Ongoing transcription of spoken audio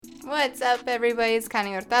What's up, everybody? It's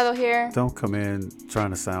Connie Hurtado here. Don't come in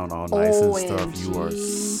trying to sound all nice and stuff. You are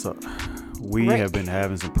so... We have been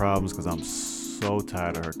having some problems because I'm so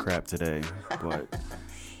tired of her crap today. But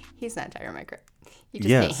he's not tired of my crap. You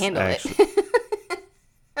just can't handle it.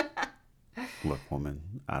 Look, woman,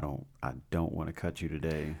 I don't want to cut you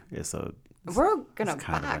today. We're gonna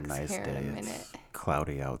kind box of a nice here day. in a minute. It's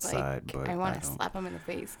cloudy outside, but I want to slap him in the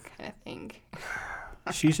face, kind of thing.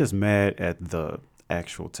 She's just mad at the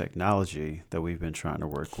actual technology that we've been trying to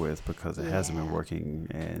work with because it hasn't been working,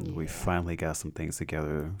 and we finally got some things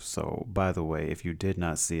together. So, by the way, if you did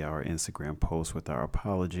not see our Instagram post with our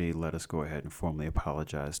apology, let us go ahead and formally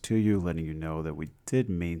apologize to you, letting you know that we did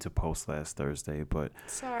mean to post last Thursday, but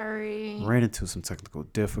sorry, ran into some technical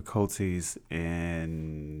difficulties,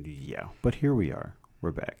 and but here we are.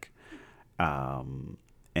 We're back.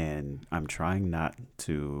 And I'm trying not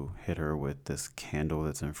to hit her with this candle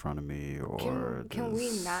that's in front of me, or can we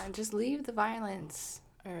not just leave the violence?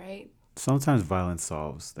 All right. Sometimes violence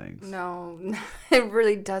solves things. No, it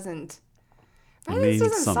really doesn't. Violence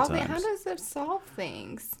doesn't solve things. How does it solve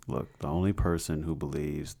things? Look, the only person who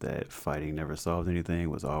believes that fighting never solved anything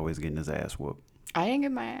was always getting his ass whooped. I didn't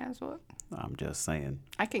get my ass whooped. I'm just saying.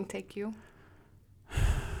 I can take you.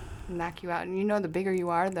 Knock you out. And you know, the bigger you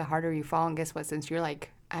are, the harder you fall. And guess what? Since you're like,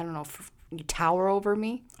 I don't know, you tower over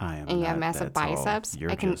me, and you have massive biceps,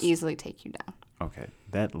 I can easily take you down. Okay,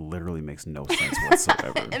 that literally makes no sense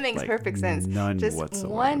whatsoever. It makes perfect sense. None just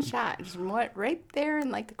whatsoever. One shot, just right there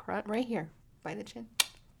in like the crotch, right here, by the chin.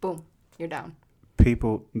 Boom, you're down.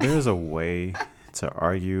 People, there's a way to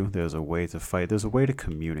argue. There's a way to fight. There's a way to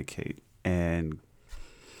communicate. And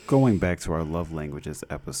going back to our love languages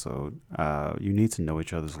episode, you need to know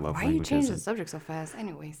each other's love languages. Why are you changing the subject so fast?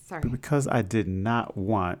 Anyway, sorry. Because I did not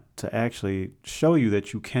want to actually show you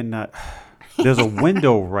that you cannot. There's a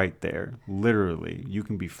window right there. Literally, you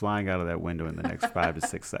can be flying out of that window in the next 5 to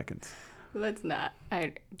 6 seconds. Let's not.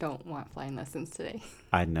 I don't want flying lessons today.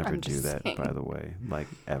 I'd never do that, by the way, like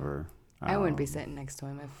ever. I wouldn't be sitting next to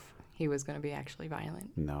him if he was going to be actually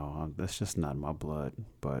violent. No, that's just not my blood.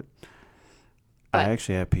 But I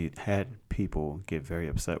actually had people get very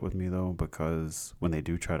upset with me, though, because when they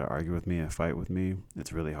do try to argue with me and fight with me,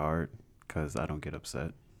 it's really hard because I don't get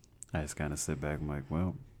upset. I just kind of sit back and I'm like,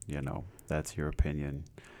 well, that's your opinion.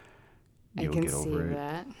 You'll get over it.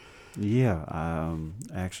 That. Yeah, I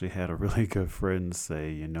actually had a really good friend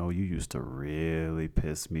say, you used to really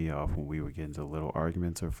piss me off when we would get into little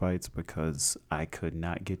arguments or fights because I could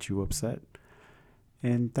not get you upset.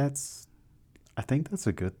 And I think that's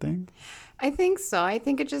a good thing. I think so. I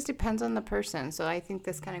think it just depends on the person. So I think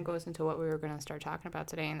this kind of goes into what we were going to start talking about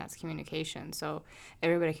today, and that's communication. So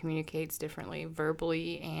everybody communicates differently,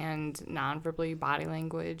 verbally and non-verbally, body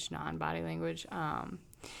language, non-body language.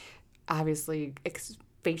 Obviously,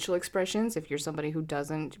 facial expressions. If you're somebody who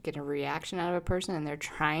doesn't get a reaction out of a person and they're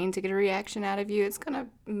trying to get a reaction out of you, it's going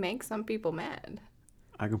to make some people mad.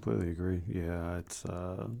 I completely agree. Yeah, it's...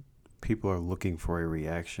 people are looking for a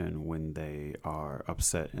reaction when they are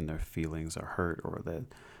upset and their feelings are hurt, or that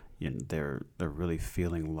they're really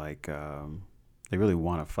feeling like they really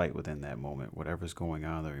want to fight within that moment. Whatever's going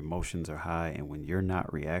on, their emotions are high, and when you're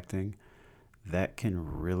not reacting, that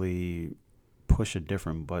can really push a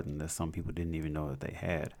different button that some people didn't even know that they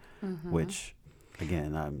had, which,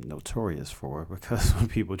 again, I'm notorious for, because when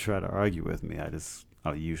people try to argue with me,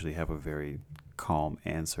 I'll usually have a very calm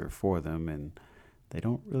answer for them, and they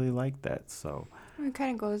don't really like that. So it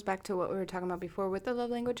kind of goes back to what we were talking about before with the love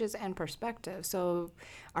languages and perspective. So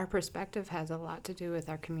our perspective has a lot to do with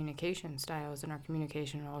our communication styles, and our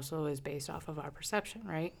communication also is based off of our perception,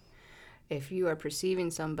 right? If you are perceiving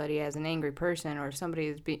somebody as an angry person, or if somebody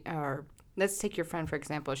is or let's take your friend, for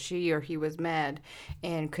example, she or he was mad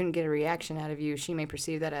and couldn't get a reaction out of you, she may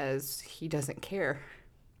perceive that as he doesn't care.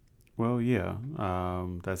 Well, yeah,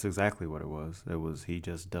 that's exactly what it was. It was he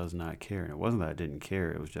just does not care. And it wasn't that I didn't care.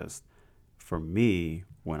 It was just, for me,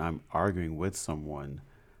 when I'm arguing with someone,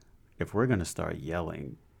 if we're going to start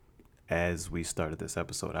yelling, as we started this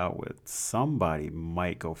episode out with, somebody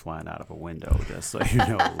might go flying out of a window, just so you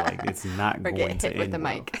know. Like, it's not going to end get hit with the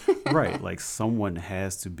mic. Right. Like, someone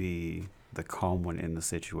has to be the calm one in the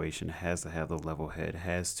situation, has to have the level head,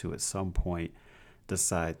 has to, at some point,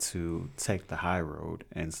 decide to take the high road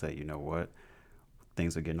and say, you know what,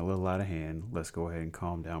 things are getting a little out of hand. Let's go ahead and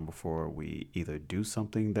calm down before we either do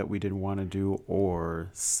something that we didn't want to do or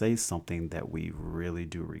say something that we really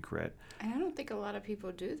do regret. And I don't think a lot of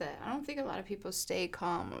people do that. I don't think a lot of people stay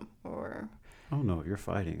calm or... Oh, no, you're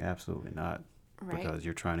fighting. Absolutely not. Right. because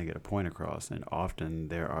you're trying to get a point across. And often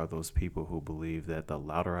there are those people who believe that the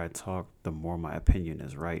louder I talk, the more my opinion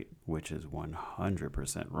is right, which is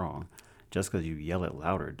 100% wrong. Just because you yell it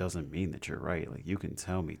louder doesn't mean that you're right. Like, you can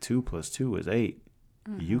tell me 2 plus 2 is 8.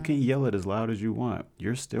 You can yell it as loud as you want.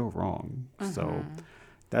 You're still wrong. So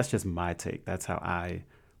that's just my take. That's how I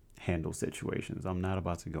handle situations. I'm not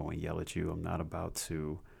about to go and yell at you. I'm not about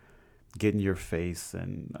to get in your face,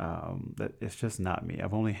 and that it's just not me.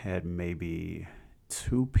 I've only had maybe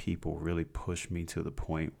 2 people really push me to the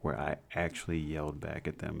point where I actually yelled back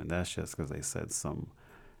at them, and that's just because they said some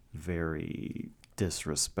very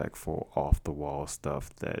disrespectful, off the wall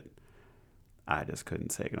stuff that I just couldn't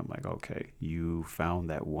take. And I'm like, okay, you found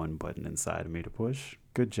that one button inside of me to push.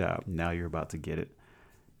 Good job. Now you're about to get it.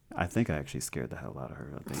 I think I actually scared the hell out of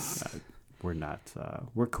her. I think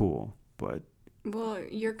we're cool, but Well,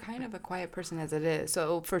 you're kind of a quiet person as it is.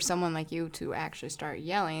 So for someone like you to actually start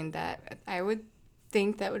yelling, that I would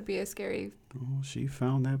think that would be a scary. oh, she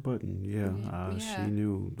found that button. Yeah, she Yeah.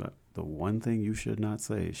 knew the one thing you should not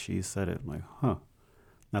say. She said it. I'm like, huh.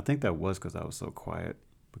 And I think that was because I was so quiet,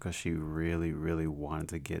 because she really, really wanted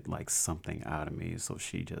to get like something out of me. So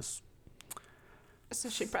she just, So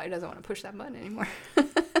she probably doesn't want to push that button anymore.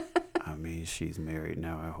 I mean, she's married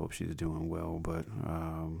now. I hope she's doing well, but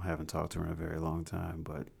haven't talked to her in a very long time.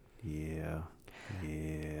 But yeah.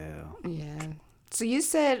 Yeah. So you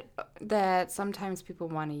said that sometimes people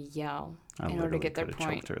want to yell I in order to literally get their could have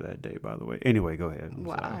point. choked her that day, by the way. Anyway, go ahead. I'm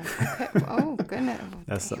Wow. sorry. Okay. Oh, goodness.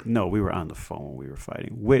 That's no, we were on the phone when we were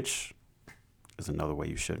fighting, which is another way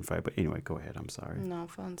you shouldn't fight. But anyway, go ahead. I'm sorry. No,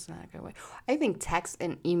 phone's not a good way. I think text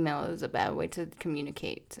and email is a bad way to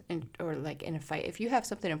communicate, or like in a fight. If you have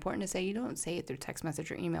something important to say, you don't say it through text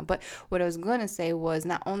message or email. But what I was going to say was,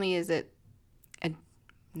 not only is it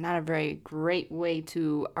not a very great way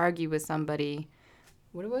to argue with somebody,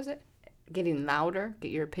 what was it? Getting louder, get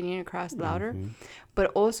your opinion across louder.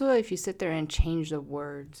 But also if you sit there and change the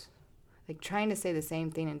words, like trying to say the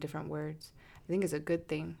same thing in different words, I think is a good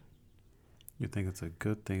thing. You think it's a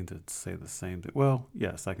good thing to say the same thing? Well,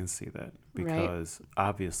 yes, I can see that, because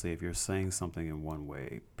obviously if you're saying something in one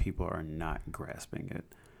way, people are not grasping it.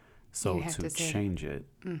 So You have to to say- change it,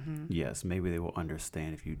 yes, maybe they will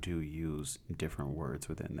understand if you do use different words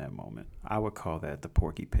within that moment. I would call that the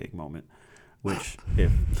Porky Pig moment, which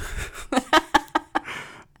if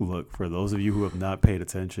look, for those of you who have not paid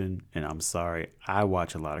attention, and I'm sorry, I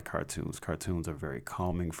watch a lot of cartoons. Cartoons are very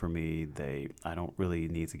calming for me. I don't really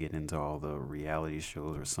need to get into all the reality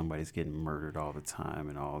shows where somebody's getting murdered all the time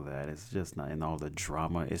and all that. It's just not, and all the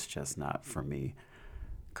drama, it's just not for me.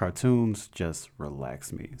 Cartoons just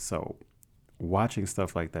relax me. So watching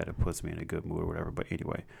stuff like that, it puts me in a good mood or whatever. But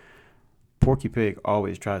anyway, Porky Pig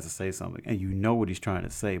always tries to say something, and you know what he's trying to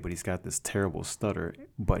say, but he's got this terrible stutter.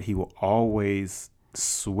 But he will always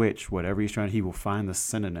switch whatever he's trying. He will find the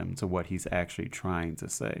synonym to what he's actually trying to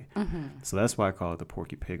say. So that's why I call it the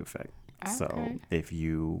Porky Pig effect. So Okay. if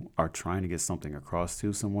you are trying to get something across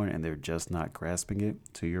to someone and they're just not grasping it,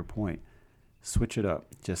 to your point, switch it up.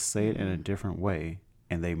 Just say it in a different way.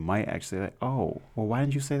 And they might actually like, oh, well, why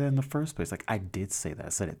didn't you say that in the first place? Like, I did say that. I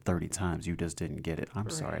said it 30 times. You just didn't get it. I'm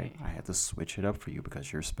sorry. Right. I had to switch it up for you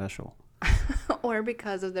because you're special. Or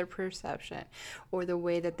because of their perception or the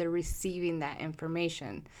way that they're receiving that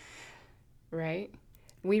information, right?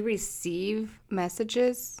 We receive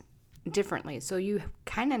messages differently. So you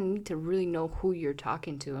kind of need to really know who you're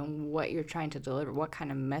talking to and what you're trying to deliver, what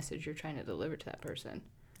kind of message you're trying to deliver to that person.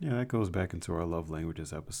 Yeah, that goes back into our love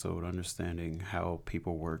languages episode, understanding how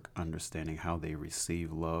people work, understanding how they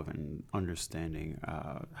receive love, and understanding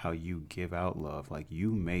how you give out love. Like, you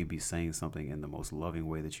may be saying something in the most loving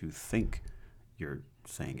way that you think you're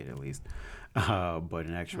saying it, at least. But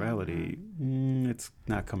in actuality, it's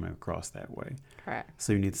not coming across that way. Correct.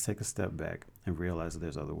 So you need to take a step back and realize that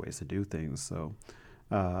there's other ways to do things. So,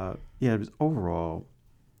 yeah, overall,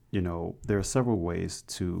 there are several ways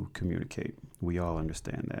to communicate. We all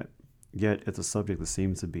understand that. Yet it's a subject that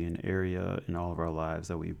seems to be an area in all of our lives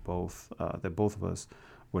that both of us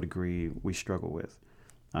would agree we struggle with.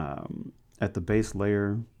 At the base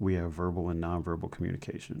layer, we have verbal and nonverbal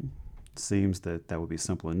communication. It seems that would be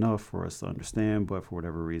simple enough for us to understand, but for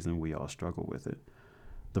whatever reason, we all struggle with it.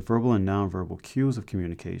 The verbal and nonverbal cues of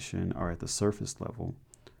communication are at the surface level.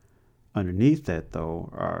 Underneath that, though,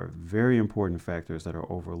 are very important factors that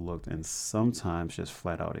are overlooked and sometimes just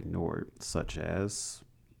flat out ignored, such as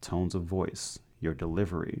tones of voice, your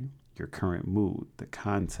delivery, your current mood, the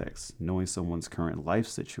context, knowing someone's current life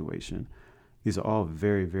situation. These are all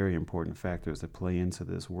very, very important factors that play into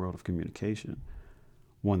this world of communication.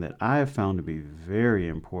 One that I have found to be very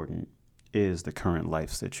important is the current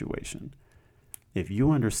life situation. if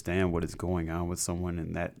you understand what is going on with someone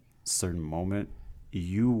in that certain moment,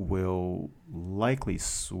 you will likely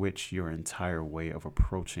switch your entire way of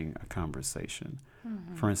approaching a conversation.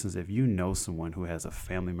 For instance, if you know someone who has a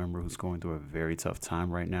family member who's going through a very tough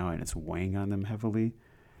time right now and it's weighing on them heavily,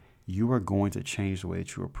 you are going to change the way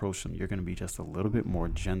that you approach them. You're going to be just a little bit more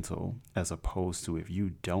gentle, as opposed to if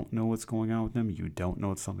you don't know what's going on with them, you don't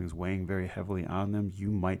know if something's weighing very heavily on them,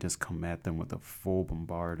 you might just come at them with a full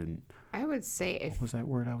bombard. And I would say if what was that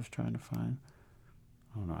word I was trying to find?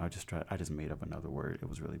 I don't know. I just made up another word. It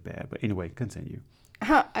was really bad. But anyway, continue.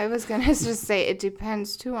 I was gonna just say it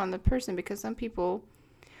depends too on the person, because some people,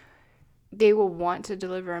 they will want to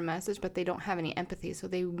deliver a message, but they don't have any empathy, so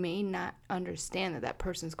they may not understand that that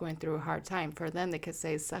person's going through a hard time. For them, they could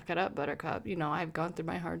say, "Suck it up, Buttercup. You know, I've gone through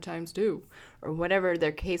my hard times too," or whatever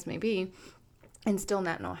their case may be, and still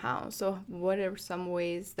not know how. So, what are some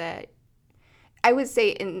ways that I would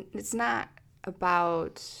say, and it's not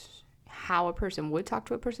about how a person would talk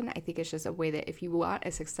to a person. I think it's just a way that if you want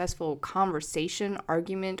a successful conversation,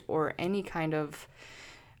 argument, or any kind of,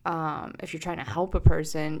 if you're trying to help a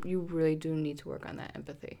person, you really do need to work on that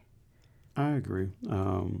empathy. I agree.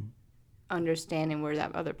 Understanding where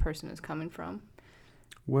that other person is coming from.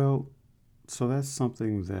 Well, so that's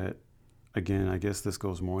something that, again, I guess this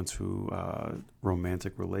goes more into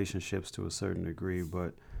romantic relationships to a certain degree,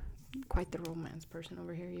 but Quite the romance person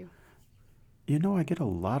over here, you. you know, I get a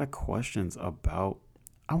lot of questions about,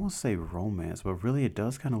 I won't say romance, but really it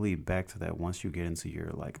does kind of lead back to that once you get into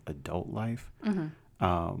your like adult life.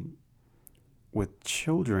 With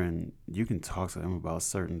children, you can talk to them about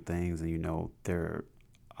certain things, and you know, their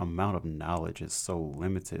amount of knowledge is so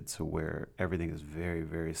limited to where everything is very,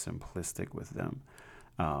 very simplistic with them.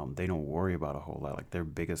 They don't worry about a whole lot. Like their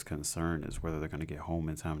biggest concern is whether they're going to get home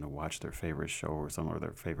in time to watch their favorite show or some or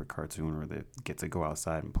their favorite cartoon, or they get to go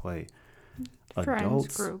outside and play.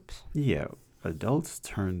 Friends, groups. Yeah, adults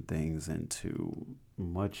turn things into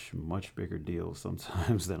much, much bigger deals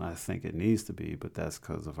sometimes than I think it needs to be. But that's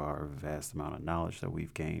because of our vast amount of knowledge that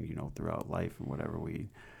we've gained, you know, throughout life and whatever we.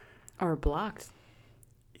 Or blocked.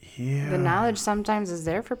 Yeah. The knowledge sometimes is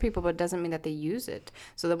there for people, but it doesn't mean that they use it.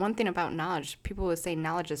 So the one thing about knowledge, people would say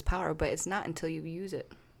knowledge is power, but it's not until you use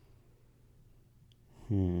it.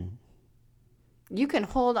 You can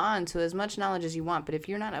hold on to as much knowledge as you want, but if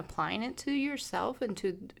you're not applying it to yourself and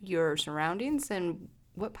to your surroundings, then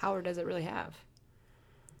what power does it really have?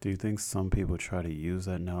 Do you think some people try to use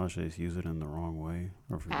that knowledge, they just use it in the wrong way,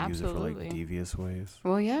 or use it for like Absolutely. devious ways?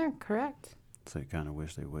 Well, yeah, correct. So I kind of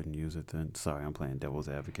wish they wouldn't use it then. Sorry, I'm playing devil's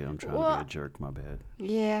advocate. I'm trying to Well, be a jerk. My bad.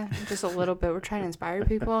 Yeah, just a little bit. We're trying to inspire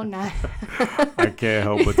people, not. I can't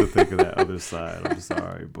help but to think of that other side. I'm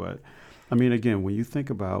sorry. But I mean, again, when you think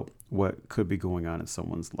about what could be going on in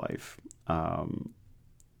someone's life,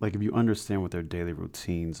 like if you understand what their daily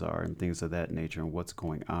routines are and things of that nature and what's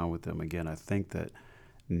going on with them, again, I think that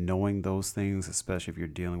knowing those things, especially if you're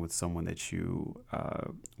dealing with someone that you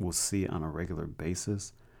will see on a regular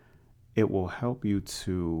basis, it will help you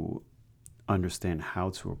to understand how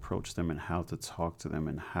to approach them and how to talk to them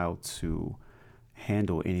and how to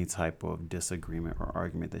handle any type of disagreement or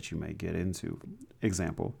argument that you may get into.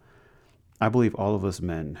 Example, I believe all of us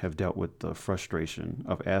men have dealt with the frustration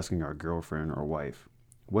of asking our girlfriend or wife,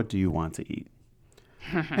 "What do you want to eat?"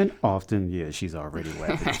 And often, yeah, she's already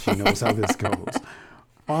laughing. She knows how this goes.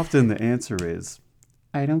 Often the answer is,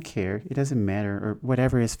 "I don't care. It doesn't matter," or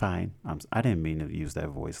 "whatever is fine." I didn't mean to use that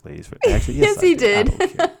voice, ladies. For actually, yes, Yes, he I did. I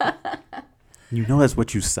don't care. You know that's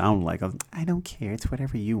what you sound like. I don't care. It's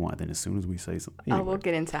whatever you want. Then as soon as we say something, Oh, anyway. we'll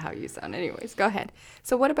get into how you sound. Anyways, go ahead.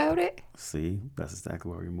 So what about it? See, that's exactly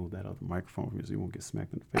why we removed that off the microphone from you, so you won't get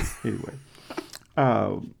smacked in the face. Anyway,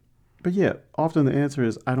 but yeah, often the answer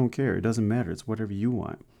is, "I don't care. It doesn't matter. It's whatever you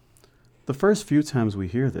want." The first few times we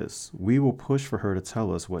hear this, we will push for her to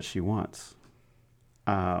tell us what she wants.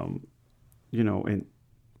 You know, and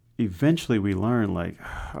eventually we learn, like,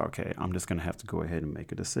 okay, I'm just going to have to go ahead and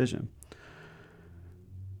make a decision.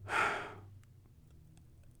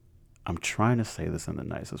 I'm trying to say this in the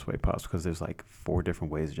nicest way possible because there's like 4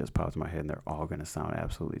 different ways that just popped in my head and they're all going to sound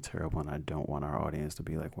absolutely terrible. And I don't want our audience to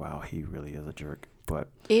be like, wow, he really is a jerk. But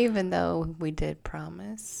Even though we did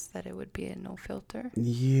promise that it would be a no filter.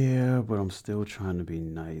 yeah, but I'm still trying to be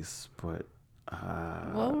nice. But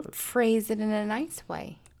Well, phrase it in a nice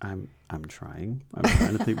way. I'm trying. I'm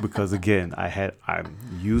trying to think because again, I'm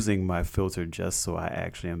using my filter just so I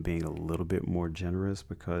actually am being a little bit more generous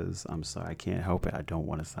because I'm sorry, I can't help it. I don't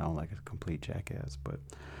want to sound like a complete jackass. But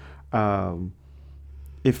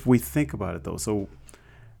if we think about it though, so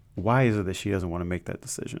why is it that she doesn't want to make that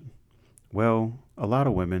decision? Well, a lot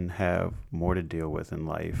of women have more to deal with in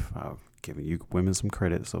life. I'm giving you women some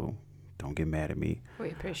credit, so don't get mad at me.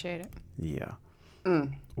 We appreciate it. Yeah.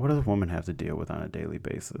 Mm. What does a woman have to deal with on a daily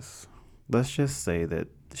basis? Let's just say that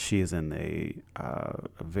she is in a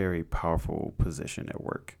very powerful position at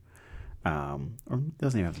work. Or it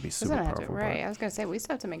doesn't even have to be super Doesn't have to, powerful. right. I was going to say, we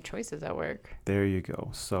still have to make choices at work. There you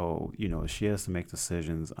go. So, she has to make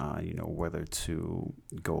decisions on, whether to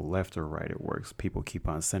go left or right at work. So people keep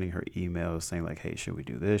on sending her emails saying like, hey, should we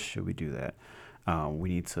do this? Should we do that? We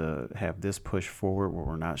need to have this push forward where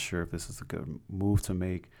we're not sure if this is a good move to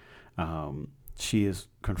make. She is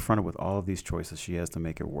confronted with all of these choices she has to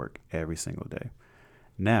make at work every single day.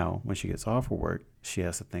 Now, when she gets off of work, she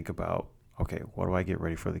has to think about, okay, what do I get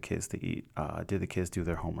ready for the kids to eat? Did the kids do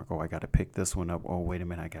their homework? Oh, I got to pick this one up. Oh, wait a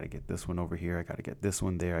minute. I got to get this one over here. I got to get this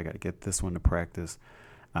one there. I got to get this one to practice.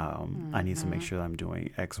 I need to make sure that I'm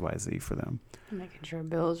doing X, Y, Z for them. Making sure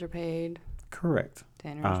bills are paid. Correct.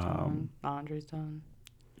 Dinner's done. Laundry's done.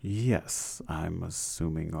 Yes, I'm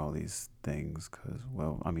assuming all these things because,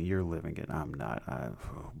 well, I mean, you're living it. I'm not.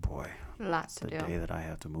 Oh, boy. Lots to The do. day that I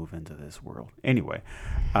have to move into this world. Anyway.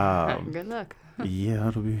 Good luck. Yeah,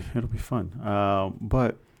 it'll be fun.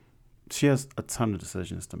 But she has a ton of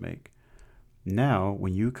decisions to make. Now,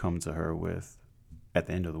 when you come to her with, at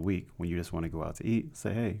the end of the week, when you just want to go out to eat,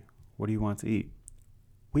 say, hey, what do you want to eat?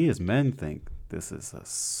 We as men think this is a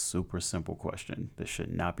super simple question. This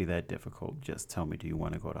should not be that difficult. Just tell me, do you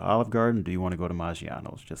want to go to Olive Garden? Do you want to go to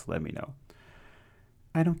Maggiano's? Just let me know.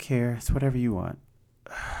 I don't care. It's whatever you want.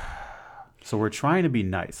 So we're trying to be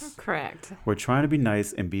nice. Correct. We're trying to be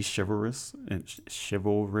nice and be chivalrous.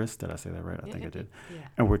 Chivalrous. Did I say that right? I think I did. Yeah.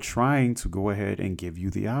 And we're trying to go ahead and give you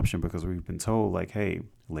the option because we've been told, like, hey,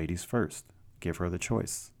 ladies first. Give her the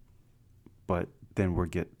choice. But then we're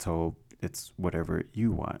get told it's whatever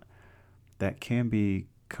you want. That can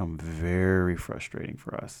become very frustrating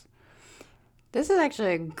for us. This is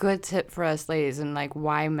actually a good tip for us ladies, and like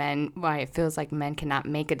why it feels like men cannot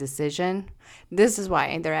make a decision. This is why,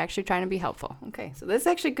 and they're actually trying to be helpful. Okay, so this is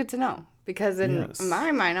actually good to know because in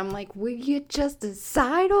my mind, I'm like, will you just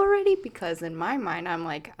decide already? Because in my mind, I'm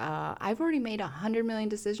like, I've already made 100 million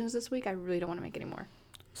decisions this week. I really don't want to make any more.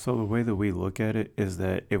 So the way that we look at it is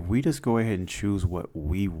that if we just go ahead and choose what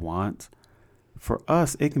we want, for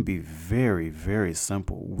us, it can be very, very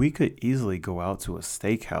simple. We could easily go out to a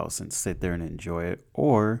steakhouse and sit there and enjoy it.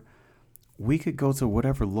 Or we could go to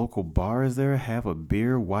whatever local bar is there, have a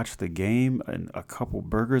beer, watch the game, and a couple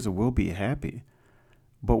burgers, and we'll be happy.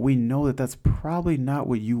 But we know that that's probably not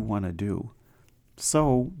what you want to do.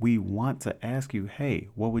 So we want to ask you, hey,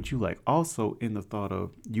 what would you like? Also, in the thought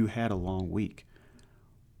of you had a long week.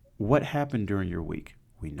 What happened during your week?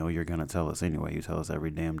 We know you're going to tell us anyway. You tell us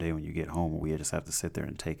every damn day when you get home. We just have to sit there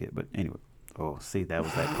and take it. But anyway. Oh, see, that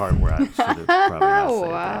was that part where I should have probably not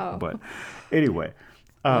said that. But anyway.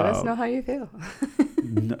 Let us know how you feel.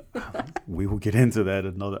 No, we will get into that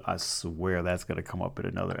I swear that's going to come up in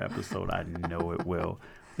another episode. I know it will.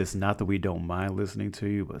 It's not that we don't mind listening to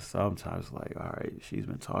you, but sometimes like, all right, she's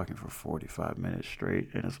been talking for 45 minutes straight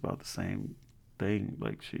and it's about the same thing.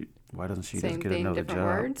 Like why doesn't she Same just get thing, another different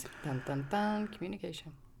job? words. Dun, dun, dun.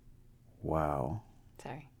 Communication. Wow.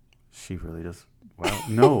 Sorry. She really just, wow.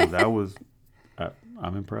 No, that was,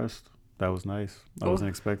 I'm impressed. That was nice. I wasn't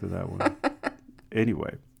expecting that one.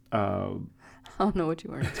 Anyway. I don't know what you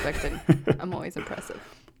weren't expecting. I'm always impressive.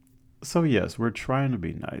 So yes, we're trying to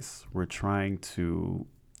be nice. We're trying to,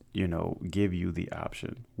 give you the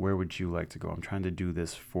option. Where would you like to go? I'm trying to do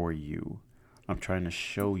this for you. I'm trying to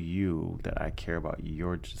show you that I care about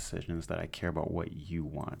your decisions, that I care about what you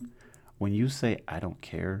want. When you say, I don't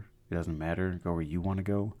care, it doesn't matter, go where you want to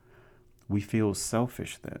go, we feel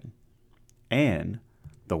selfish then. And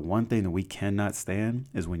the one thing that we cannot stand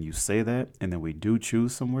is when you say that and then we do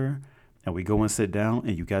choose somewhere and we go and sit down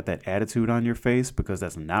and you got that attitude on your face because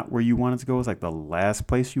that's not where you wanted to go. It's like the last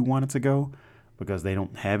place you wanted to go because they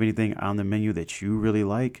don't have anything on the menu that you really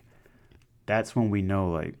like. That's when we know,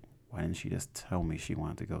 like, why didn't she just tell me she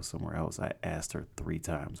wanted to go somewhere else? I asked her 3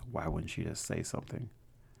 times. Why wouldn't she just say something?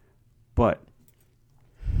 But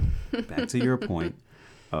back to your point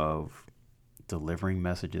of delivering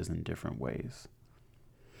messages in different ways.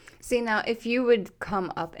 See, now, if you would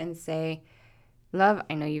come up and say, love,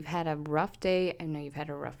 I know you've had a rough day. I know you've had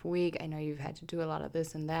a rough week. I know you've had to do a lot of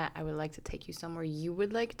this and that. I would like to take you somewhere you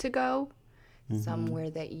would like to go, somewhere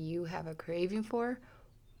that you have a craving for.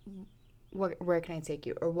 Where can I take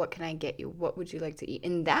you? Or what can I get you? What would you like to eat?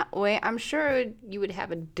 In that way, I'm sure you would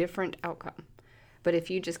have a different outcome. But if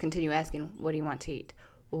you just continue asking, what do you want to eat?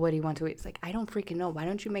 Well, what do you want to eat? It's like, I don't freaking know. Why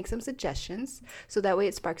don't you make some suggestions so that way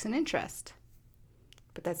it sparks an interest?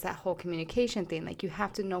 But that's that whole communication thing. Like, you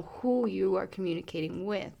have to know who you are communicating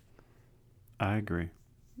with. I agree.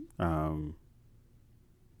 Um,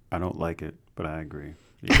 I don't like it, but I agree.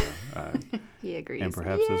 Yeah, He agrees. and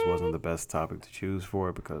perhaps this Yay! wasn't the best topic to choose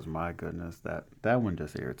for because my goodness, that one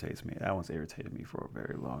just irritates me. That one's irritated me for a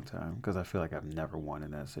very long time because I feel like I've never won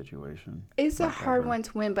in that situation. It's a Like hard ever. one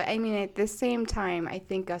to win, but I mean, at the same time, I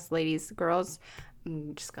think us ladies, girls,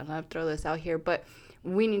 I'm just gonna throw this out here, but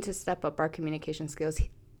we need to step up our communication skills.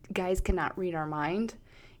 Guys cannot read our mind,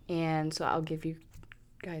 and so I'll give you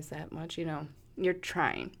guys that much. You're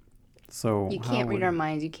trying. So You how can't read our would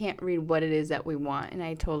minds. You can't read what it is that we want, and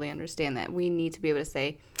I totally understand that. We need to be able to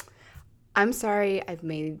say, I'm sorry, I've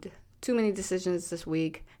made too many decisions this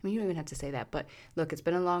week. I mean, you don't even have to say that, but look, it's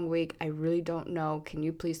been a long week. I really don't know. Can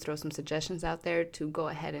you please throw some suggestions out there to go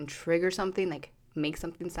ahead and trigger something, like make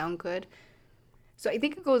something sound good? So I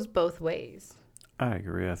think it goes both ways. I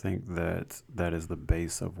agree. I think that is the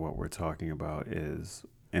base of what we're talking about is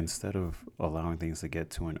instead of allowing things to get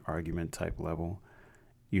to an argument type level,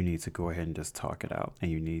 you need to go ahead and just talk it out. And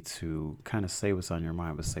you need to kind of say what's on your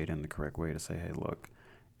mind, but say it in the correct way to say, hey, look,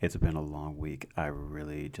 it's been a long week. I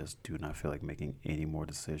really just do not feel like making any more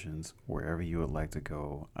decisions. Wherever you would like to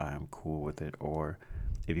go, I am cool with it. Or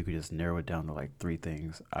if you could just narrow it down to like three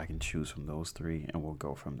things, I can choose from those three and we'll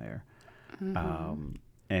go from there.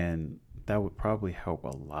 And that would probably help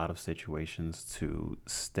a lot of situations to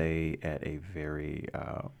stay at a very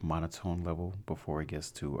monotone level before it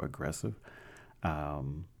gets too aggressive.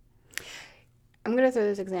 Um, I'm going to throw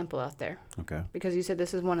this example out there okay, because you said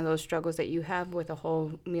this is one of those struggles that you have with the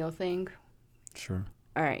whole meal thing. sure.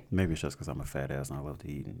 All right. Maybe it's just because I'm a fat ass and I love to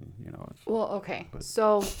eat, and Well, okay. But-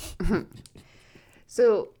 So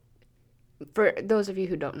for those of you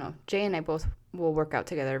who don't know, Jay and I both will work out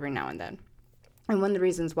together every now and then. And one of the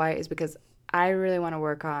reasons why is because I really want to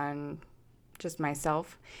work on just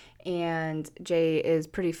myself. And Jay is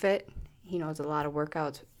pretty fit. He knows a lot of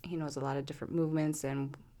workouts. He knows a lot of different movements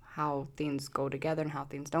and how things go together and how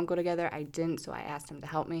things don't go together. I didn't, so I asked him to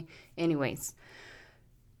help me. Anyways,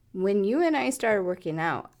 when you and I started working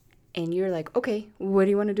out and you're like, okay, what do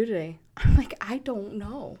you want to do today? I'm like, I don't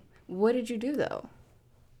know. What did you do though?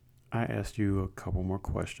 I asked you a couple more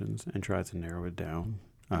questions and tried to narrow it down.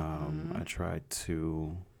 I tried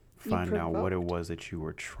to find out what it was that you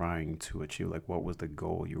were trying to achieve. Like, what was the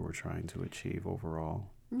goal you were trying to achieve overall?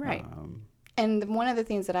 Right. And one of the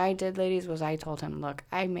things that I did, ladies, was I told him, look,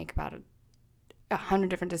 I make about 100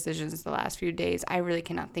 different decisions the last few days. I really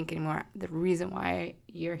cannot think anymore. The reason why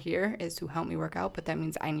you're here is to help me work out, but that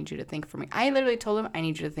means I need you to think for me. I literally told him, I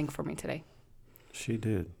need you to think for me today. She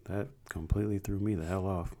did. That completely threw me the hell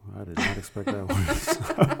off. I did not expect that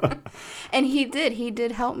one. And he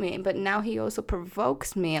did help me, but now he also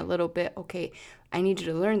provokes me a little bit. Okay, I need you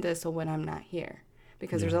to learn this so when I'm not here,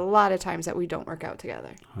 because there's a lot of times that we don't work out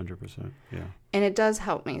together. 100%. Yeah. And it does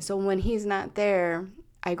help me. So when he's not there,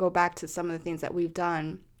 I go back to some of the things that we've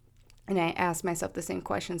done and I ask myself the same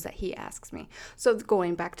questions that he asks me. So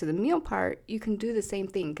going back to the meal part, you can do the same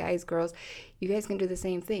thing. Guys, girls, you guys can do the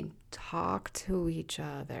same thing. Talk to each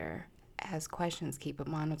other. Ask questions. Keep it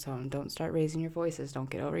monotone. Don't start raising your voices. Don't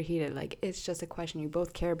get overheated. Like, it's just a question. You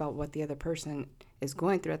both care about what the other person is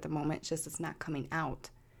going through at the moment. It's just it's not coming out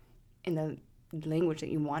in the language that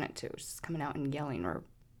you want it to. It's just coming out in yelling or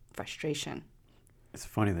frustration. It's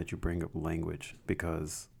funny that you bring up language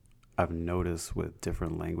because I've noticed with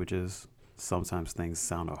different languages, sometimes things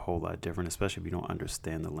sound a whole lot different, especially if you don't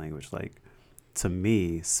understand the language. Like, to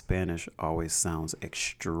me, Spanish always sounds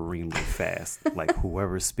extremely fast. Like,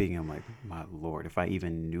 whoever's speaking, I'm like, my Lord, if I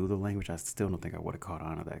even knew the language, I still don't think I would have caught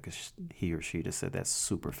on to that because he or she just said that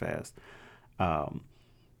super fast. I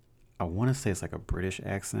want to say it's like a British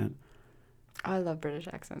accent. I love British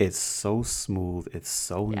accents. It's so smooth. It's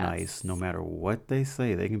so nice. No matter what they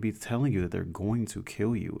say, they can be telling you that they're going to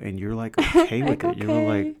kill you. And you're like, okay with it. You're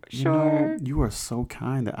like, sure. You are so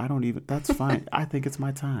kind that I don't even, that's fine. I think it's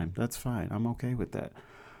my time. That's fine. I'm okay with that.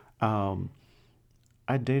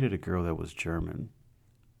 I dated a girl that was German.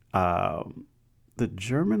 The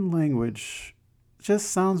German language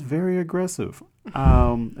just sounds very aggressive.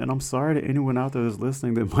 And I'm sorry to anyone out there that's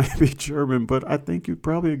listening that might be German, but I think you'd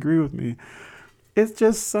probably agree with me. It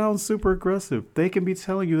just sounds super aggressive. They can be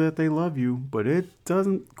telling you that they love you, but it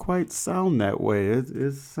doesn't quite sound that way.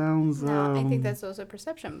 It sounds... No, I think that's also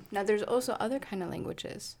perception. Now, there's also other kind of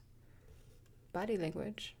languages. Body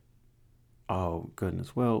language. Oh,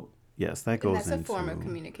 goodness. Well, yes, that goes into... And that's a form of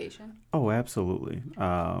communication. Oh, absolutely.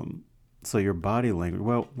 So your body language,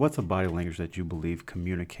 well, what's a body language that you believe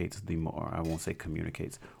communicates the more? I won't say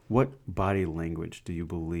communicates. What body language do you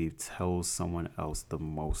believe tells someone else the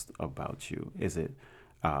most about you? Is it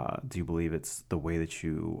Do you believe it's the way that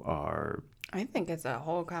you are? I think it's a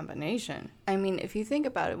whole combination. I mean, if you think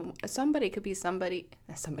about it, somebody could be somebody.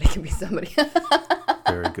 Somebody could be somebody.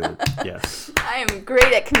 Very good. Yes. I am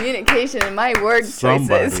great at communication in my word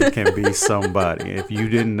Somebody choices. can be somebody. If you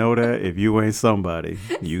didn't know that, if you ain't somebody,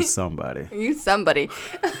 you somebody. You somebody.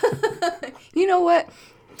 You know what?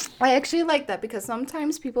 I actually like that because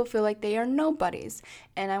sometimes people feel like they are nobodies.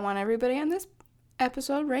 And I want everybody on this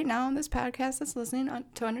episode right now on this podcast that's listening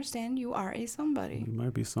to understand you are a somebody. You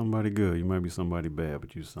might be somebody good. You might be somebody bad,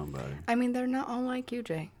 but you somebody. I mean, they're not all like you,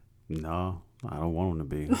 Jay. No, I don't want them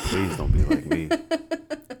to be. Please don't be like me.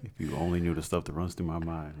 If you only knew the stuff that runs through my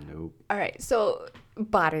mind. Nope. All right. So,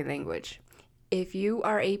 body language. If you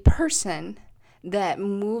are a person that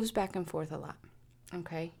moves back and forth a lot,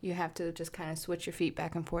 okay, you have to just kind of switch your feet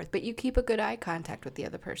back and forth, but you keep a good eye contact with the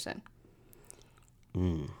other person.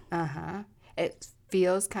 It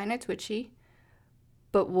feels kind of twitchy,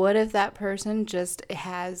 but what if that person just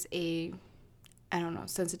has a, I don't know,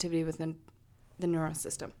 sensitivity within the neural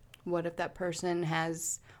system? What if that person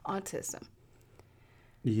has autism?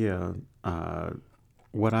 Yeah.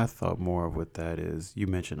 What I thought more of with that is you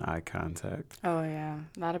mentioned eye contact. Oh, yeah.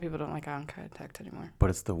 A lot of people don't like eye contact anymore. But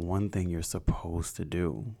it's the one thing you're supposed to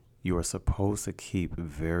do. You are supposed to keep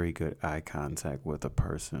very good eye contact with a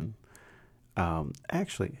person.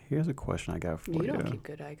 Actually, here's a question I got for you. You don't keep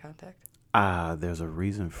good eye contact. There's a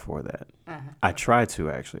reason for that. I try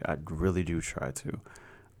to, actually. I really do try to.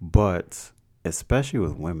 But especially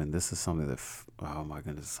with women, this is something that, oh my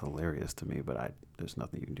goodness, it's hilarious to me, but there's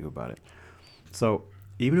nothing you can do about it. So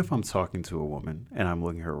even if I'm talking to a woman and I'm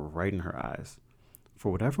looking her right in her eyes,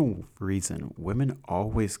 for whatever reason, women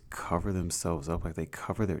always cover themselves up, like they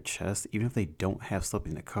cover their chest, even if they don't have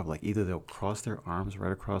something to cover. Like either they'll cross their arms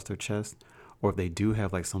right across their chest, or if they do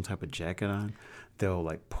have like some type of jacket on, they'll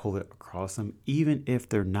like pull it across them, even if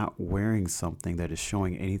they're not wearing something that is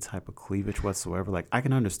showing any type of cleavage whatsoever. Like I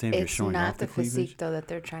can understand if you're showing off the cleavage. It's not the physique though that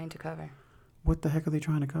they're trying to cover. What the heck are they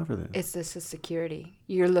trying to cover then? It's just a security.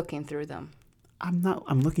 You're looking through them.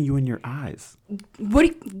 I'm looking you in your eyes.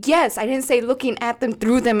 Yes, I didn't say looking at them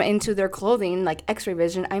through them into their clothing, like x-ray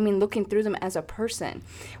vision. I mean looking through them as a person.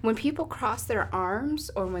 When people cross their arms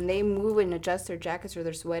or when they move and adjust their jackets or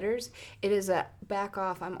their sweaters, it is a back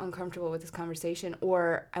off, I'm uncomfortable with this conversation,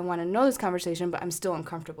 or I want to know this conversation, but I'm still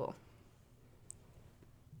uncomfortable.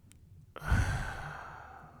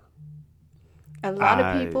 A lot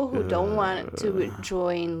of people who don't want to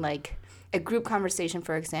join, like, a group conversation,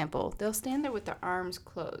 for example, they'll stand there with their arms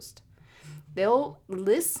closed. They'll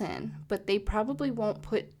listen, but they probably won't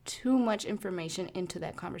put too much information into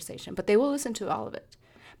that conversation. But they will listen to all of it.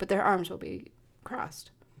 But their arms will be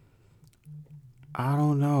crossed. I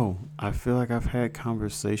don't know. I feel like I've had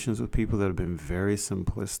conversations with people that have been very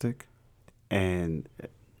simplistic. And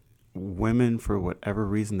women, for whatever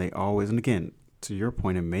reason, they always, and again, to your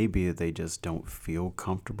point, it may be that they just don't feel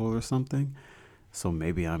comfortable or something. So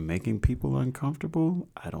maybe I'm making people uncomfortable.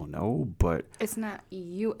 I don't know, but it's not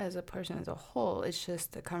you as a person as a whole. It's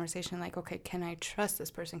just the conversation like, okay, can I trust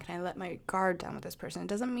this person? Can I let my guard down with this person? It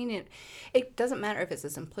doesn't mean it doesn't matter if it's a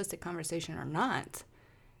simplistic conversation or not.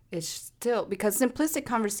 It's still, because simplistic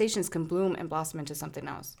conversations can bloom and blossom into something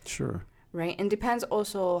else. Sure. Right? And depends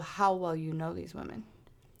also how well you know these women.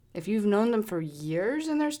 If you've known them for years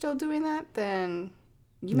and they're still doing that, then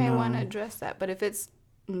you may want to address that. But if it's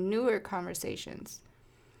newer conversations.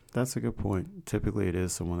 That's a good point. Typically, it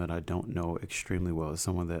is someone that I don't know extremely well. It's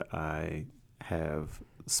someone that I have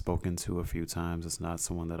spoken to a few times. It's not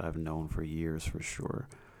someone that I've known for years, for sure.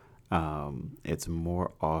 It's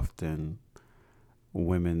more often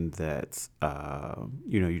women that,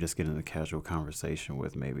 you just get in a casual conversation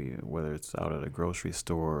with, maybe whether it's out at a grocery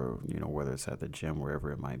store, or, whether it's at the gym,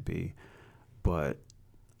 wherever it might be. But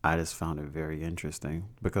I just found it very interesting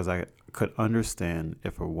because I could understand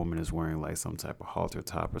if a woman is wearing like some type of halter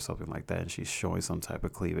top or something like that and she's showing some type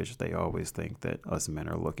of cleavage. They always think that us men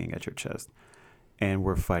are looking at your chest, and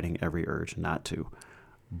we're fighting every urge not to.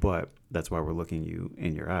 But that's why we're looking you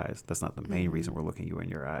in your eyes. That's not the main reason we're looking you in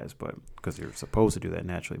your eyes, but because you're supposed to do that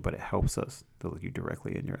naturally, but it helps us to look you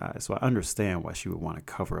directly in your eyes. So I understand why she would want to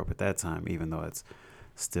cover up at that time, even though it's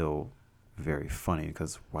still very funny,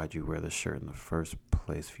 because why'd you wear the shirt in the first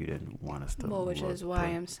place if you didn't want us to which is why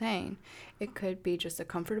I'm saying it could be just the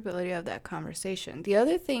comfortability of that conversation. The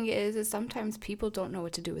other thing is sometimes people don't know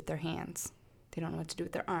what to do with their hands. They don't know what to do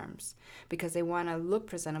with their arms because they want to look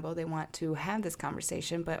presentable. They want to have this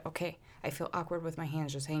conversation, but okay, I feel awkward with my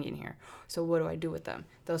hands just hanging here. So what do I do with them?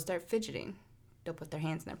 They'll start fidgeting. They'll put their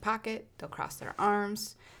hands in their pocket. They'll cross their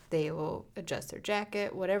arms. They will adjust their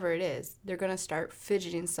jacket, whatever it is. They're going to start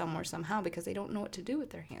fidgeting somewhere somehow because they don't know what to do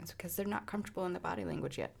with their hands because they're not comfortable in the body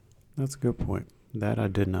language yet. That's a good point. That I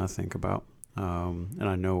did not think about. And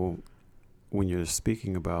I know when you're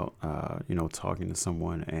speaking about, talking to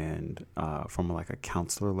someone and from like a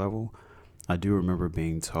counselor level, I do remember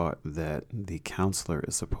being taught that the counselor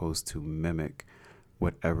is supposed to mimic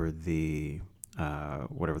whatever the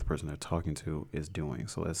person they're talking to is doing.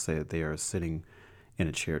 So let's say that they are sitting in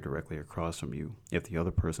a chair directly across from you. If the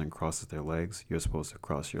other person crosses their legs, you're supposed to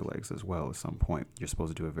cross your legs as well at some point. You're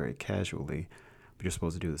supposed to do it very casually, but you're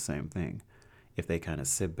supposed to do the same thing. If they kind of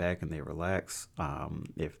sit back and they relax,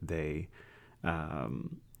 if they,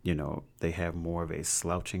 they have more of a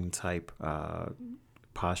slouching type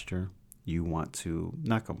posture, you want to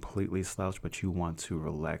not completely slouch, but you want to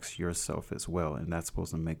relax yourself as well. And that's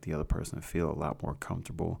supposed to make the other person feel a lot more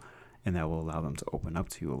comfortable, and that will allow them to open up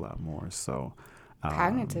to you a lot more. So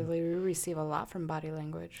cognitively, we receive a lot from body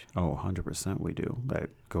language. 100% we do.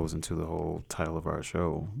 That goes into the whole title of our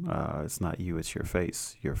show. It's not you, it's your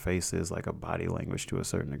face. Your face is like a body language to a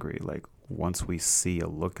certain degree. Like once we see a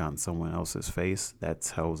look on someone else's face, that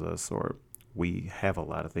tells us, or we have a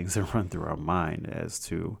lot of things that run through our mind as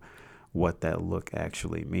to what that look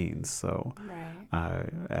actually means. So right. I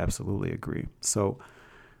absolutely agree. So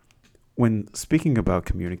when speaking about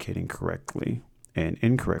communicating correctly and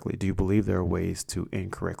incorrectly, do you believe there are ways to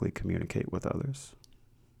incorrectly communicate with others?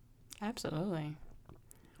 Absolutely.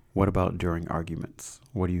 What about during arguments?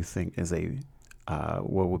 What do you think is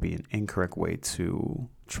what would be an incorrect way to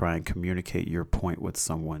try and communicate your point with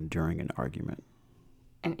someone during an argument?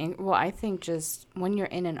 I think just when you're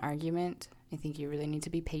in an argument, I think you really need to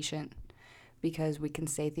be patient because we can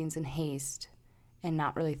say things in haste and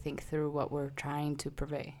not really think through what we're trying to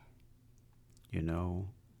purvey.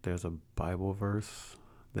 There's a Bible verse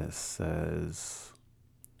that says,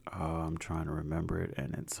 I'm trying to remember it,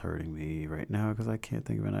 and it's hurting me right now because I can't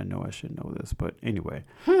think of it. I know I should know this, but anyway,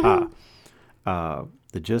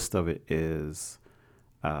 the gist of it is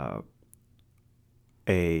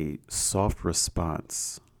a soft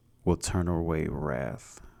response will turn away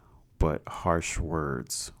wrath, but harsh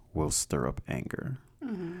words will stir up anger.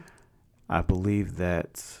 Mm-hmm. I believe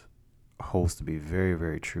that holds to be very,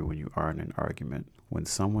 very true when you are in an argument. When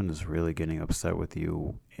someone is really getting upset with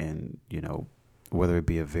you and, whether it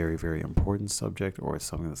be a very, very important subject or it's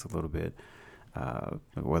something that's a little bit,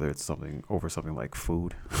 whether it's something like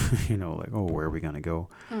food, like, oh, where are we going to go?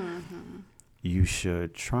 Mm-hmm. You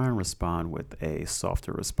should try and respond with a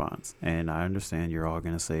softer response. And I understand you're all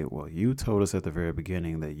going to say, well, you told us at the very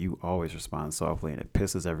beginning that you always respond softly and it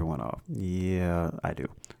pisses everyone off. Yeah, I do.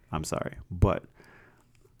 I'm sorry. But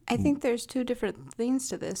I think there's two different things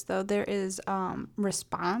to this, though. There is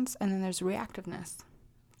response and then there's reactiveness.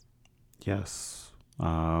 Yes.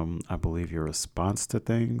 I believe your response to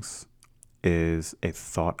things is a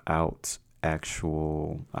thought out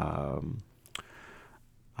actual, I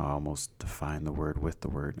almost defined the word with the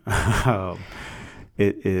word.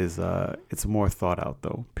 It's more thought out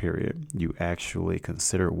though, period. You actually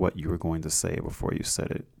consider what you were going to say before you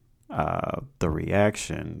said it. The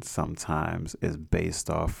reaction sometimes is based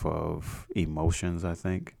off of emotions, I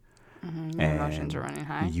think. Mm-hmm. Your emotions are running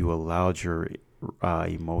high. You allowed your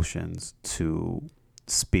emotions to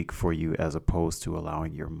speak for you as opposed to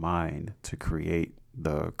allowing your mind to create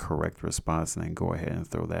the correct response and then go ahead and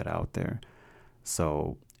throw that out there.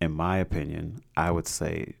 So in my opinion, I would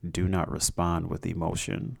say do not respond with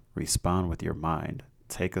emotion. Respond with your mind.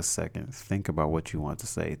 Take a second, think about what you want to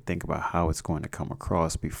say, think about how it's going to come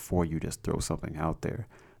across before you just throw something out there.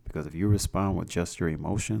 Because if you respond with just your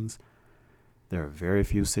emotions, there are very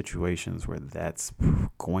few situations where that's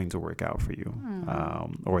going to work out for you.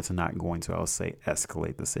 Or it's not going to, I'll say,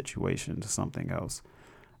 escalate the situation to something else.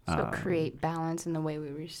 So create balance in the way we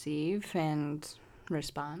receive and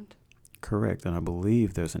respond. Correct. And I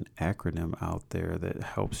believe there's an acronym out there that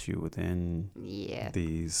helps you within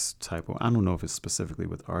these type of, I don't know if it's specifically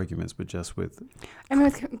with arguments, but just with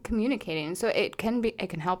communicating. So it can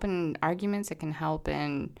help in arguments. It can help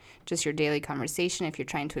in just your daily conversation. If you're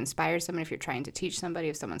trying to inspire someone, if you're trying to teach somebody,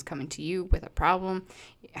 if someone's coming to you with a problem,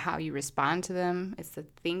 how you respond to them. It's the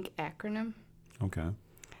THINK acronym. Okay.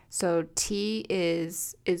 So T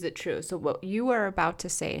is it true? So what you are about to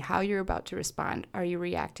say, how you're about to respond, are you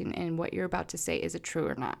reacting? And what you're about to say, is it true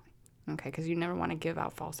or not? Okay, because you never want to give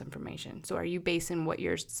out false information. So are you basing what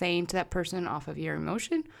you're saying to that person off of your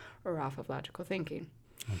emotion or off of logical thinking?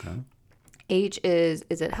 Okay. H is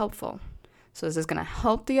it helpful? So is this going to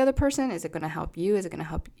help the other person? Is it going to help you? Is it going to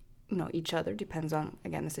help each other, depends on,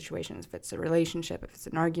 again, the situation. If it's a relationship, if it's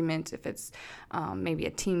an argument, if it's maybe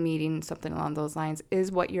a team meeting, something along those lines.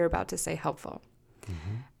 Is what you're about to say helpful?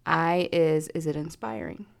 Mm-hmm. Is it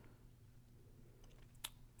inspiring?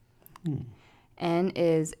 And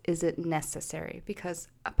is it necessary? Because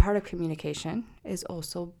a part of communication is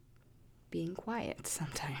also being quiet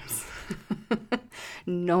sometimes.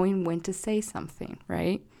 Knowing when to say something,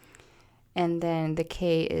 right? And then the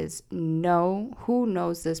K is know who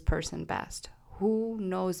knows this person best. Who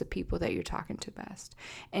knows the people that you're talking to best?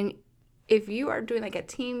 And if you are doing like a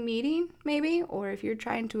team meeting, maybe, or if you're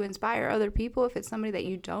trying to inspire other people, if it's somebody that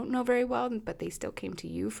you don't know very well, but they still came to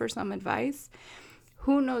you for some advice,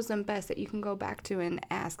 who knows them best that you can go back to and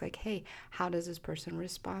ask, like, hey, how does this person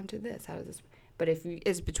respond to this? How does this? But if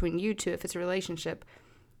it's between you two, if it's a relationship,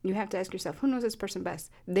 you have to ask yourself, who knows this person best?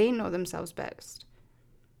 They know themselves best,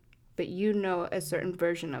 but you know a certain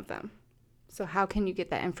version of them. So how can you get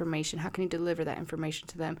that information? How can you deliver that information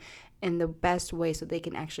to them in the best way so they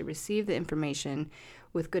can actually receive the information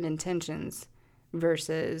with good intentions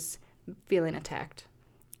versus feeling attacked?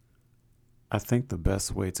 I think the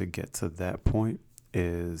best way to get to that point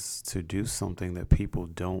is to do something that people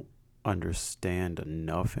don't understand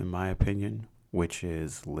enough, in my opinion, which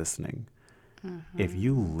is listening. Mm-hmm. If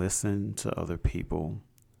you listen to other people,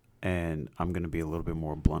 and I'm going to be a little bit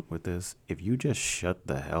more blunt with this, if you just shut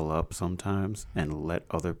the hell up sometimes and let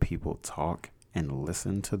other people talk and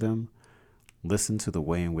listen to them, listen to the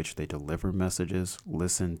way in which they deliver messages,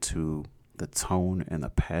 listen to the tone and the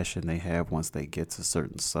passion they have once they get to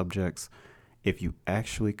certain subjects, if you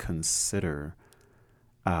actually consider,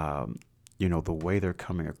 the way they're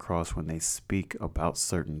coming across when they speak about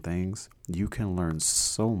certain things, you can learn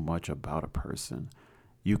so much about a person.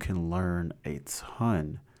 You can learn a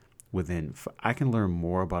ton I can learn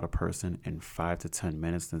more about a person in 5 to 10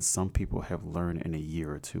 minutes than some people have learned in a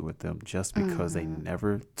year or two with them, just because they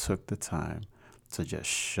never took the time to just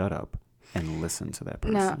shut up and listen to that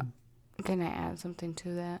person. Now, can I add something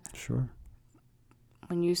to that? Sure.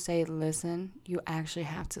 When you say listen, you actually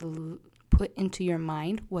have to put into your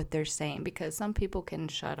mind what they're saying, because some people can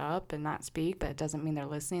shut up and not speak, but it doesn't mean they're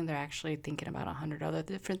listening. They're actually thinking about 100 other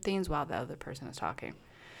different things while the other person is talking.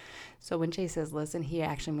 So when Jay says listen, he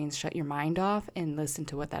actually means shut your mind off and listen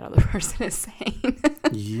to what that other person is saying.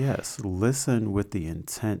 Yes, listen with the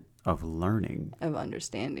intent of learning. Of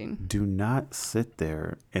understanding. Do not sit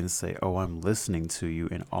there and say, oh, I'm listening to you,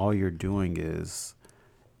 and all you're doing is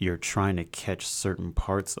you're trying to catch certain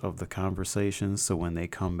parts of the conversation. So when they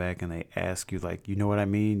come back and they ask you, like, you know what I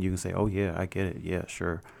mean? You can say, oh, yeah, I get it. Yeah,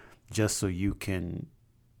 sure. Just so you can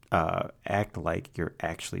act like you're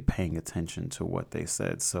actually paying attention to what they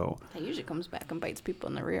said. So it usually comes back and bites people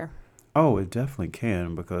in the rear. Oh, it definitely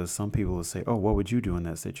can, because some people will say, oh, what would you do in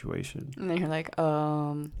that situation? And then you're like,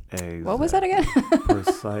 exactly. What was that again?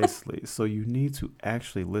 Precisely. So you need to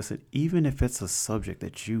actually listen, even if it's a subject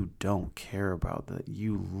that you don't care about, that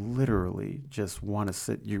you literally just want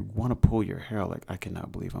to you want to pull your hair like, I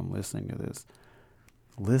cannot believe I'm listening to this.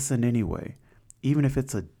 Listen anyway. Even if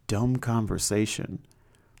it's a dumb conversation,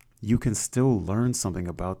 you can still learn something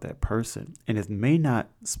about that person. And it may not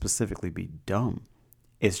specifically be dumb.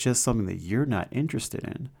 It's just something that you're not interested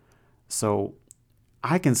in. So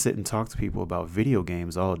I can sit and talk to people about video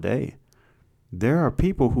games all day. There are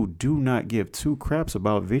people who do not give two craps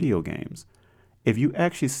about video games. If you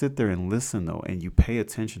actually sit there and listen, though, and you pay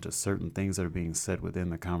attention to certain things that are being said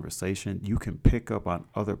within the conversation, you can pick up on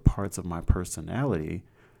other parts of my personality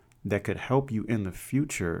that could help you in the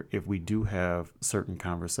future if we do have certain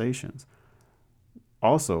conversations.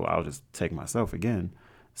 Also, I'll just take myself again,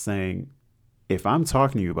 saying, if I'm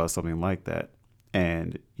talking to you about something like that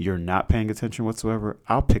and you're not paying attention whatsoever,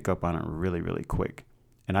 I'll pick up on it really, really quick.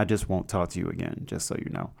 And I just won't talk to you again, just so you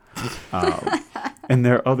know. And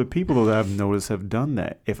there are other people that I've noticed have done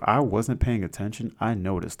that. If I wasn't paying attention, I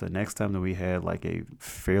noticed the next time that we had like a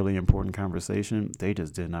fairly important conversation, they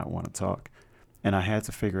just did not want to talk. And I had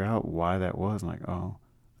to figure out why that was. I'm like, oh,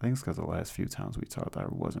 I think it's because the last few times we talked, I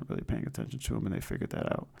wasn't really paying attention to them, and they figured that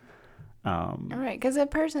out. All right, because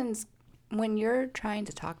when you're trying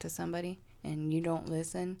to talk to somebody and you don't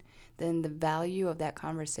listen, then the value of that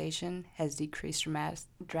conversation has decreased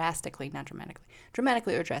drastically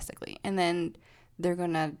or drastically. And then they're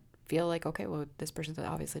going to feel like, okay, well, this person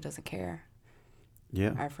obviously doesn't care.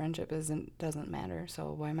 Yeah. Our friendship doesn't matter.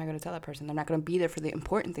 So why am I going to tell that person? They're not going to be there for the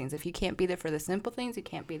important things. If you can't be there for the simple things, you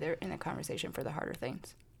can't be there in a conversation for the harder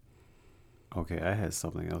things. Okay, I had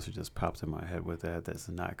something else that just popped in my head with that's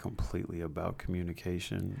not completely about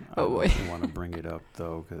communication. Oh, boy. I want to bring it up,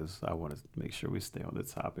 though, because I want to make sure we stay on the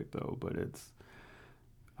topic, though. But it's,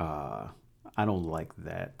 I I don't like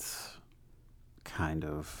that kind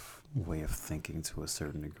of way of thinking to a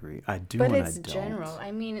certain degree. I do, But and I it's don't. general.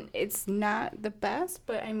 I mean, it's not the best,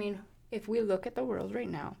 but I mean, if we look at the world right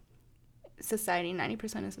now, society,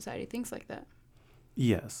 90% of society thinks like that.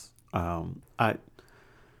 Yes. I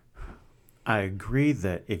agree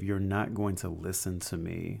that if you're not going to listen to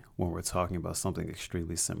me when we're talking about something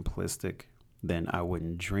extremely simplistic, then I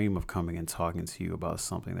wouldn't dream of coming and talking to you about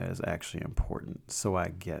something that is actually important. So I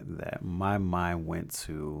get that. My mind went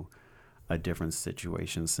to a different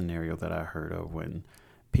situation scenario that I heard of when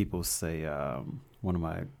people say, one of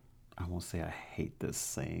my, I won't say I hate this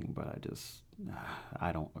saying, but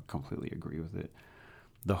I don't completely agree with it.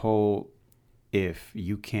 The whole, if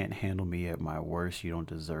you can't handle me at my worst, you don't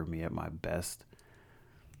deserve me at my best.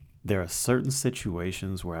 There are certain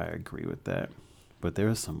situations where I agree with that, but there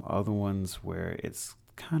are some other ones where it's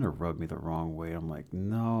kind of rubbed me the wrong way. I'm like,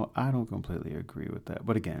 no, I don't completely agree with that.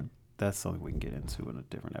 But again, that's something we can get into in a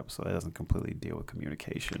different episode. That doesn't completely deal with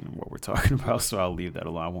communication and what we're talking about, so I'll leave that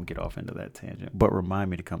alone. I won't get off into that tangent. But remind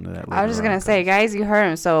me to come to that later. I was just going to say, guys, you heard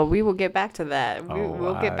him, so we will get back to that.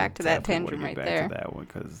 We'll get back to that tangent right there. To that one,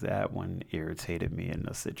 because that one irritated me in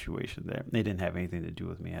a situation that it didn't have anything to do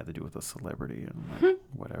with me. It had to do with a celebrity and like,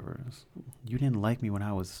 whatever. You didn't like me when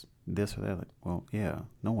I was this or that. Like, well, yeah,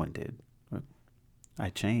 no one did. But I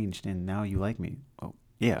changed, and now you like me. Well,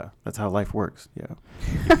 yeah, that's how life works. Yeah.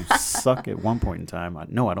 If you suck at one point in time, I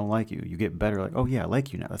don't like you. You get better, like, oh, yeah, I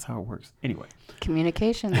like you now. That's how it works. Anyway.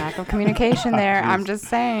 Communication, lack of communication there. I'm just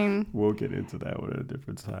saying. We'll get into that one at a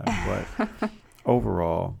different time. But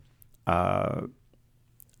overall, I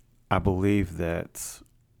believe that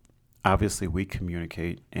obviously we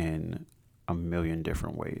communicate in a million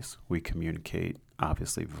different ways. We communicate,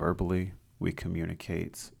 obviously, verbally. We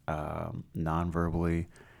communicate non-verbally.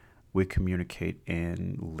 We communicate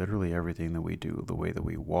in literally everything that we do, the way that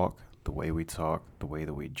we walk, the way we talk, the way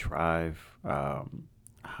that we drive.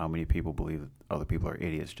 How many people believe that other people are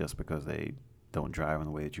idiots just because they don't drive in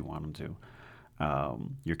the way that you want them to?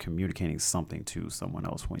 You're communicating something to someone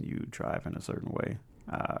else when you drive in a certain way.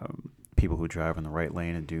 People who drive in the right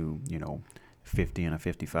lane and do, 50 and a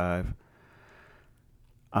 55,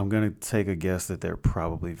 I'm going to take a guess that they're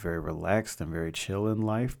probably very relaxed and very chill in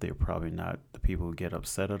life. They're probably not the people who get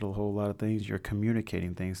upset at a whole lot of things. You're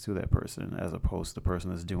communicating things to that person as opposed to the person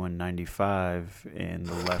that's doing 95 in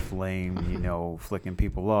the left lane, flicking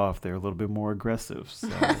people off. They're a little bit more aggressive. So,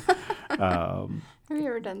 have you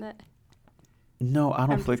ever done that? No, I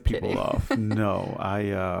don't flick people off. No,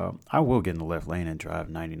 I will get in the left lane and drive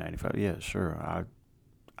 90, 95. Yeah, sure.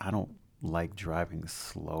 I don't like driving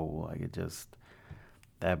slow. Like it just...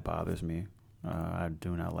 that bothers me. I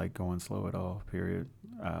do not like going slow at all, period.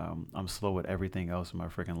 I'm slow with everything else in my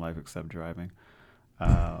freaking life except driving.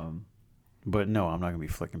 But no, I'm not going to be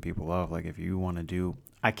flicking people off. Like if you want to do...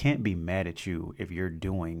 I can't be mad at you if you're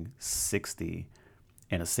doing 60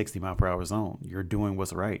 in a 60 mile per hour zone. You're doing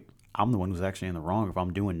what's right. I'm the one who's actually in the wrong if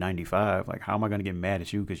I'm doing 95. Like, how am I going to get mad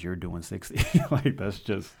at you because you're doing 60? Like, that's...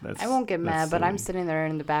 I won't get mad, but I'm sitting there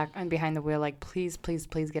in the back and behind the wheel like, please, please,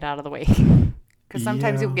 please get out of the way. Because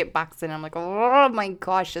sometimes you'll get boxed in. I'm like, oh my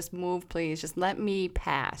gosh, just move, please. Just let me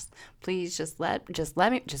pass. Please just let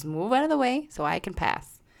me move out of the way so I can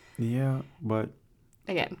pass. Yeah, but...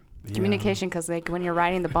 Again, communication, because like when you're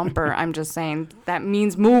riding the bumper, I'm just saying that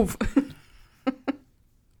means move.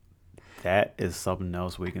 That is something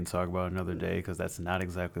else we can talk about another day because that's not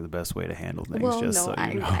exactly the best way to handle things. Well, just no, so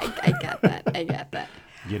you know. I get that. I get that.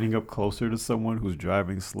 Getting up closer to someone who's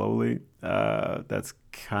driving slowly, that's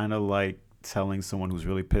kind of like telling someone who's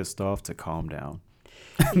really pissed off to calm down.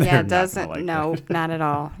 Yeah, it doesn't. Like no, not at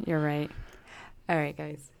all. You're right. All right,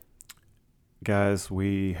 guys. Guys,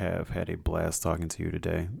 we have had a blast talking to you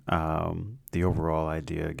today. The overall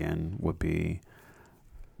idea, again, would be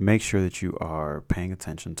make sure that you are paying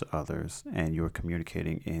attention to others and you're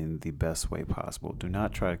communicating in the best way possible. Do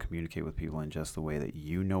not try to communicate with people in just the way that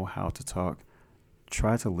you know how to talk.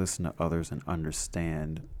 Try to listen to others and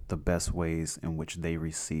understand the best ways in which they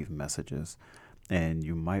receive messages. And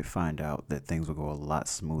you might find out that things will go a lot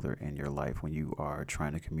smoother in your life when you are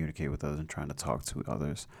trying to communicate with others and trying to talk to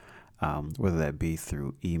others. Whether that be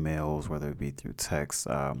through emails, whether it be through text,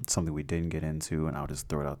 something we didn't get into, and I'll just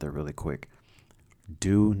throw it out there really quick.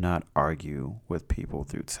 Do not argue with people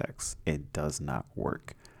through text. It does not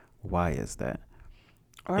work. Why is that?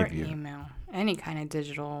 Or email. Any kind of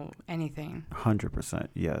digital, anything. 100%,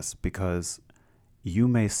 yes. Because you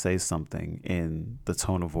may say something in the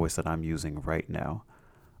tone of voice that I'm using right now,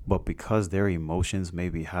 but because their emotions may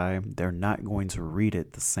be high, they're not going to read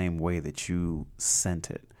it the same way that you sent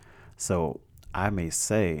it. So I may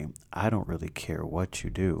say, I don't really care what you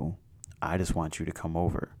do. I just want you to come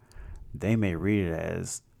over. They may read it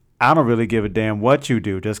as, I don't really give a damn what you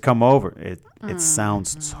do. Just come over. It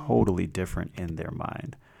sounds totally different in their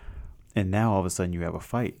mind. And now all of a sudden you have a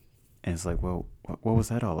fight. And it's like, well, what was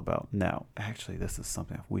that all about? Now, actually, this is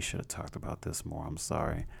something we should have talked about this more. I'm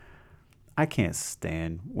sorry. I can't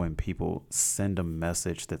stand when people send a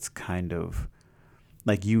message that's kind of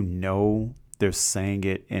like, they're saying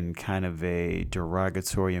it in kind of a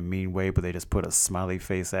derogatory and mean way, but they just put a smiley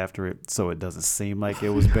face after it so it doesn't seem like it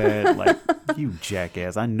was bad. Like, you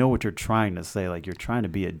jackass. I know what you're trying to say. Like, you're trying to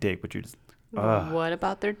be a dick, but you're just... What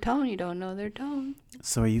about their tone? You don't know their tone.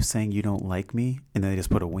 So are you saying you don't like me? And then they just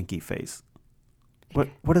put a winky face.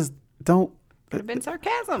 What is... Don't... Could have been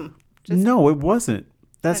sarcasm. No, it wasn't.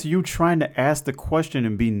 That's you trying to ask the question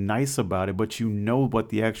and be nice about it, but you know what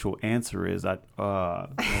the actual answer is. Anyway.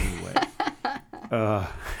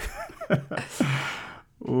 Oh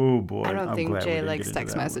boy! I don't I'm think glad Jay we didn't likes get into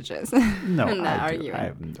text that messages. one. No, Not I arguing.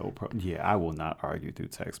 have no problem. Yeah, I will not argue through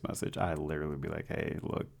text message. I literally be like, "Hey,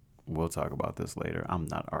 look, we'll talk about this later." I'm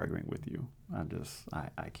not arguing with you. I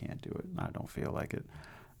can't do it. I don't feel like it.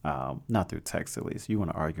 Not through text, at least. You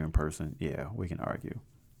want to argue in person? Yeah, we can argue.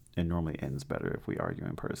 It normally ends better if we argue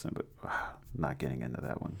in person, but not getting into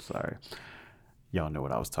that one. Sorry. Y'all know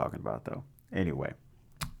what I was talking about, though. Anyway.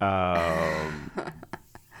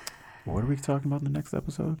 What are we talking about in the next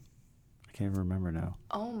episode? I can't remember now.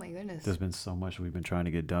 Oh, my goodness. There's been so much we've been trying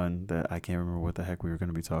to get done that I can't remember what the heck we were going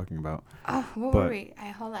to be talking about. Oh, what were we?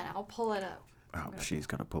 Hold on. I'll pull it up. Oh, she's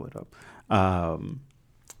going to pull it up.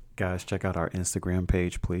 Guys, check out our Instagram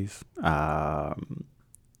page, please.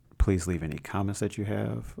 Please leave any comments that you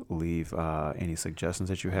have. Leave any suggestions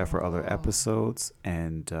that you have for other episodes.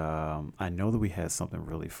 And I know that we had something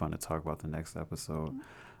really fun to talk about the next episode.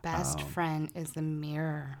 Best friend is the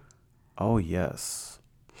mirror. Oh, yes.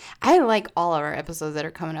 I like all of our episodes that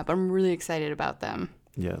are coming up. I'm really excited about them.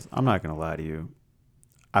 Yes. I'm not going to lie to you.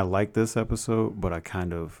 I like this episode, but I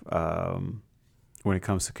kind of, when it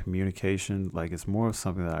comes to communication, like it's more of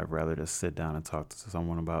something that I'd rather just sit down and talk to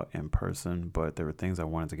someone about in person. But there were things I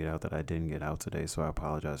wanted to get out that I didn't get out today, so I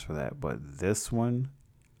apologize for that. But this one,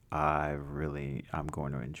 I'm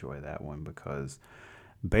going to enjoy that one because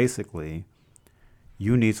basically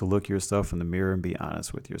you need to look yourself in the mirror and be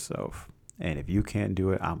honest with yourself. And if you can't do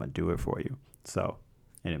it, I'm going to do it for you. So,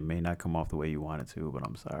 and it may not come off the way you want it to, but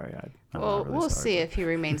I'm sorry. We'll see if he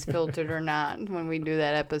remains filtered or not when we do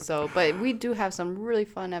that episode. But we do have some really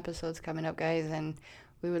fun episodes coming up, guys. And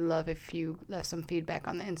we would love if you left some feedback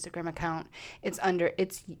on the Instagram account. It's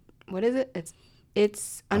what is it?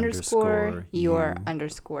 It's underscore your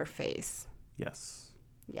underscore face. Yes.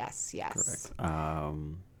 Yes. Correct.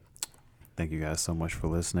 Thank you guys so much for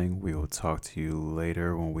listening. We will talk to you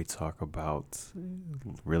later when we talk about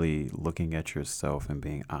really looking at yourself and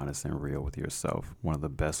being honest and real with yourself. One of the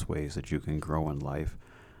best ways that you can grow in life,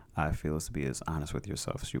 I feel, is to be as honest with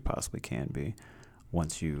yourself as you possibly can be.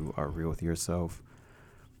 Once you are real with yourself,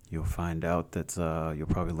 you'll find out that you'll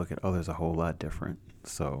probably look at others a whole lot different.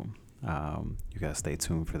 So you guys stay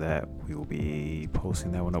tuned for that. We will be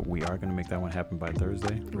posting that one up. We are going to make that one happen by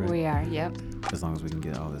Thursday, right? We are, yep. As long as we can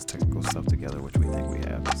get all this technical stuff together, which we think we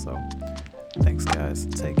have. So thanks, guys.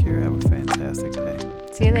 Take care. Have a fantastic day.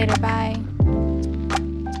 See you later. Bye.